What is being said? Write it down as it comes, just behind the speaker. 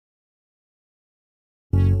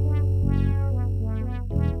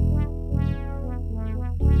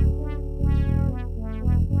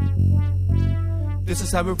This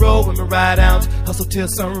is how we roll when we ride out. Hustle till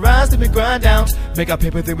sunrise, then we grind out. Make our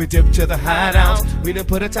paper, then we dip to the hideout. We done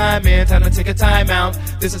put a time in, time to take a time out.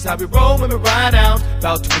 This is how we roll when we ride out.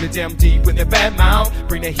 About 20 damn deep with that bad mouth.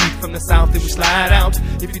 Bring the heat from the south, then we slide out.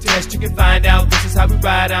 If you test, you can find out. This is how we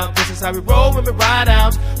ride out. This is how we roll when we ride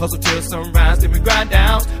out. Hustle till sunrise, then we grind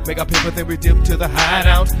out. Make our paper, then we dip to the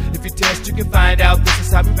hideout. If you test, you can find out. This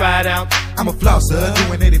is how we ride out. I'm a flosser,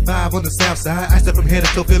 doing 85 on the south side. I step from head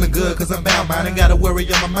to toe feeling good, cause I'm bound mine. Ain't gotta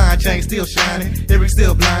worry on my mind, chain still shining. Earring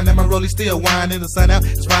still blind, and my rollie still whining. The sun out,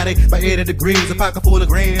 it's Friday by 80 degrees. A pocket full of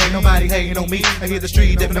green, ain't nobody hating on me. I hit the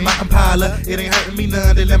street, dipping in my Impala. It ain't hurting me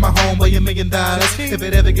none, they let my homeboy $1 million. If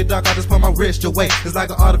it ever get dark, I just pull my wrist away. It's like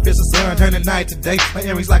an artificial sun turning night to day. My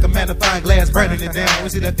earrings like a magnifying glass, burning it down. We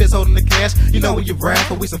see that fist holding the cash, you know when you rap,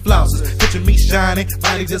 but we some flosses. Picture me shining,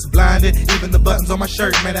 body just blinded. Even the buttons on my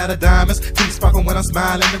shirt made out of diamonds. Teeth sparkle when I'm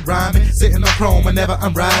smiling and rhyming. Sitting on chrome whenever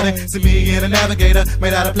I'm riding. See me in a navigator,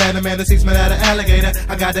 made out of platinum and the seats made out of alligator.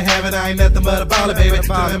 I got to have it, I ain't nothing but a baller, baby.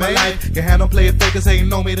 Living my life, can't have no player fakers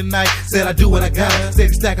hating on me tonight. Said I do what I got,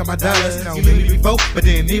 steady stacking my dollars. You knew me before, but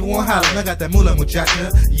didn't even want to holler. I got that moolah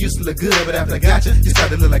muchacha. You used to look good, but after I got you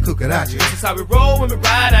started to look like cucaracha. This is how we roll when we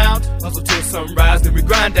ride out. Hustle till sunrise, then we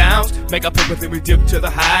grind down. Make our paper, then we dip to the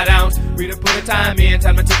hideout. We done put a time in,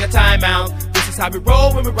 time to take a time out. This is how we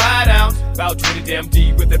roll when we ride out. About 20 damn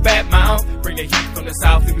deep with a bat mouth. Bring the heat from the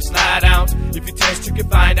south, then we slide out. If you test, you can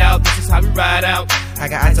find out. This is how we ride out. I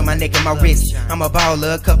got ice on my neck and my wrist. I'm a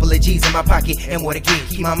baller, a couple of G's in my pocket, and more to get.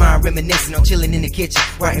 Keep my mind reminiscing, I'm chilling in the kitchen.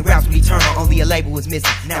 Writing raps with eternal, only a label was missing.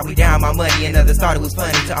 Now we down my money, another thought it was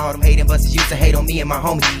funny. To all them hating busters used to hate on me and my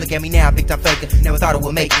homies. Look at me now, big time faker, never thought it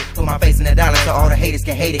would make it. Put my face in the dollar so all the haters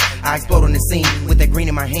can hate it. I explode on the scene with that green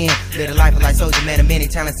in my hand. Live a life of like soldier, man of many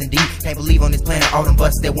talents indeed. Can't believe on this planet all them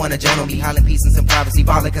busters that wanna join on me. Hollering peace and some privacy,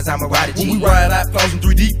 ballin' cause I'm a rider G. When we ride out, flossing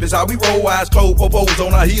 3 deep, that's how we roll. Eyes closed, popos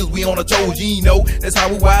on our heels, we on our toes, you ain't know. That's how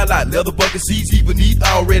we wild out, leather bucket seats, heat beneath,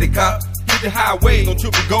 already cop. Hit the highway on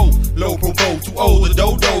triple gold, low provo, too old, the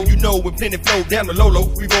dodo. You know when plenty flow down the low.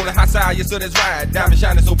 We rollin' high side, yes sir, that's right. Diamond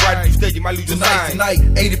shining so bright, you stay, you might lose your mind. Tonight,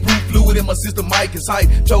 80 proof fluid in my system, Mike is hype.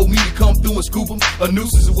 Told me to come through and scoop 'em. A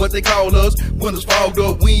nuisance is what they call us. Windows fogged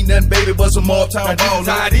up, we ain't nothing baby but some off-town ballers.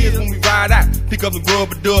 That's how it is when we ride out. Pick up the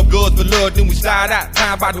grub and dub, guns for love, then we slide out.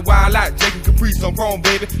 Time about the wild out, Jake and Caprice on chrome,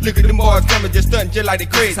 baby. Look at them boys coming, just stunting just like they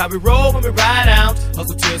crazy. This is how we roll when we ride out.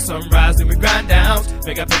 Hustle till sunrise, then we grind down.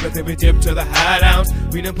 Make our paper, then we dip to the hideout.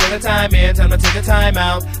 We done put a time in, time to take a time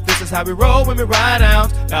out. This is how we roll when we ride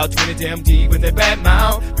out. About 20 damn deep with that bad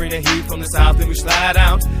mouth. Bring the heat from the south, then we slide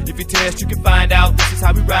out. If you test, you can find out. This is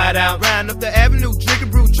how we ride out. Riding up the avenue,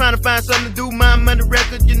 drinking brew, trying to find something to do. My money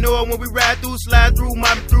record, you know it when we ride through, slide through,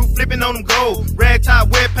 mobbing through, flipping on them gold. Rag top,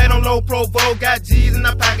 wet paint on low provo, got G's in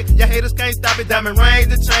our pocket. Your haters can't stop it. Diamond rings,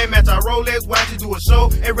 the chain match our Rolex watch. You do a show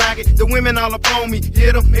and rock it. The women all up on me,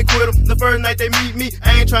 hit them and quit them. The first night they meet me,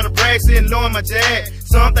 I ain't trying to brag, sitting low in my jag.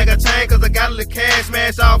 Some think I changed cause I got a little cash.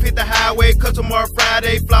 Smash off, hit the highway, cut tomorrow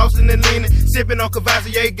Friday. Flossing and leaning, sipping on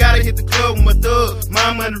Cavassier. Gotta hit the club with my thug.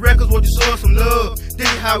 My money records, won't you show some love?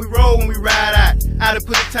 This is how we roll when we ride out. I done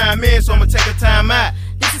put the time in, so I'ma take a time out.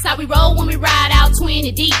 This is how we roll when we ride out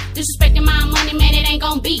 20 deep. Disrespecting my money, man, it ain't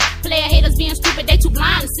gon' be. Player haters being stupid, they too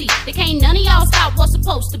blind to see. They can't none of y'all stop what's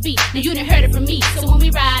supposed to be. Now you done heard it from me. So when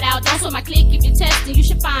we ride out, don't show my click if you're testing, you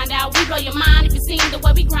should find out. We blow your mind if you seen the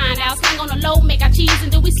way we grind out. Swing on the low, make our cheese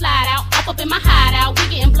and then we slide out. Up in my hideout, we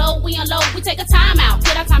getting blow, we unload, we take a time out.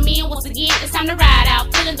 Put our time in once again, it's time to ride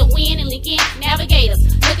out. Feeling the wind and linking navigators.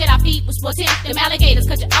 Look at our feet, we're sporting them alligators.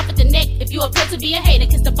 Cut you off at the neck if you appear to be a hater.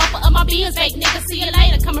 Kiss the bumper of my beers, fake nigga, see you later.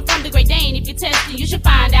 Coming from the Great Dane, if you test it, you should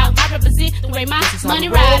find out. I represent the way my money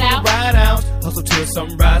ride out. Ride out. Hustle till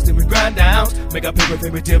sunrise, then we grind down. Make our paper,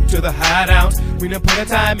 then we dip to the hideout. We done put a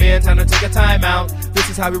time in, time to take a time out. This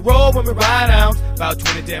is how we roll when we ride out. About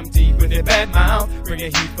 20 damn deep with their bad mouth.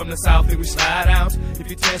 Bringing heat from the south, then we slide out. If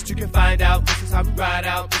you test, you can find out. This is how we ride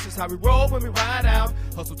out. This is how we roll when we ride out.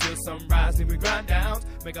 Hustle till sunrise, then we grind down.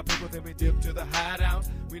 Make our paper, then we dip to the hideout.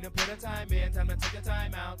 We done put a time in, time to take a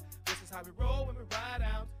time out. This is how we roll when we ride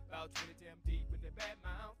out. About 20 damn deep with their bad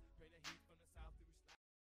mouth.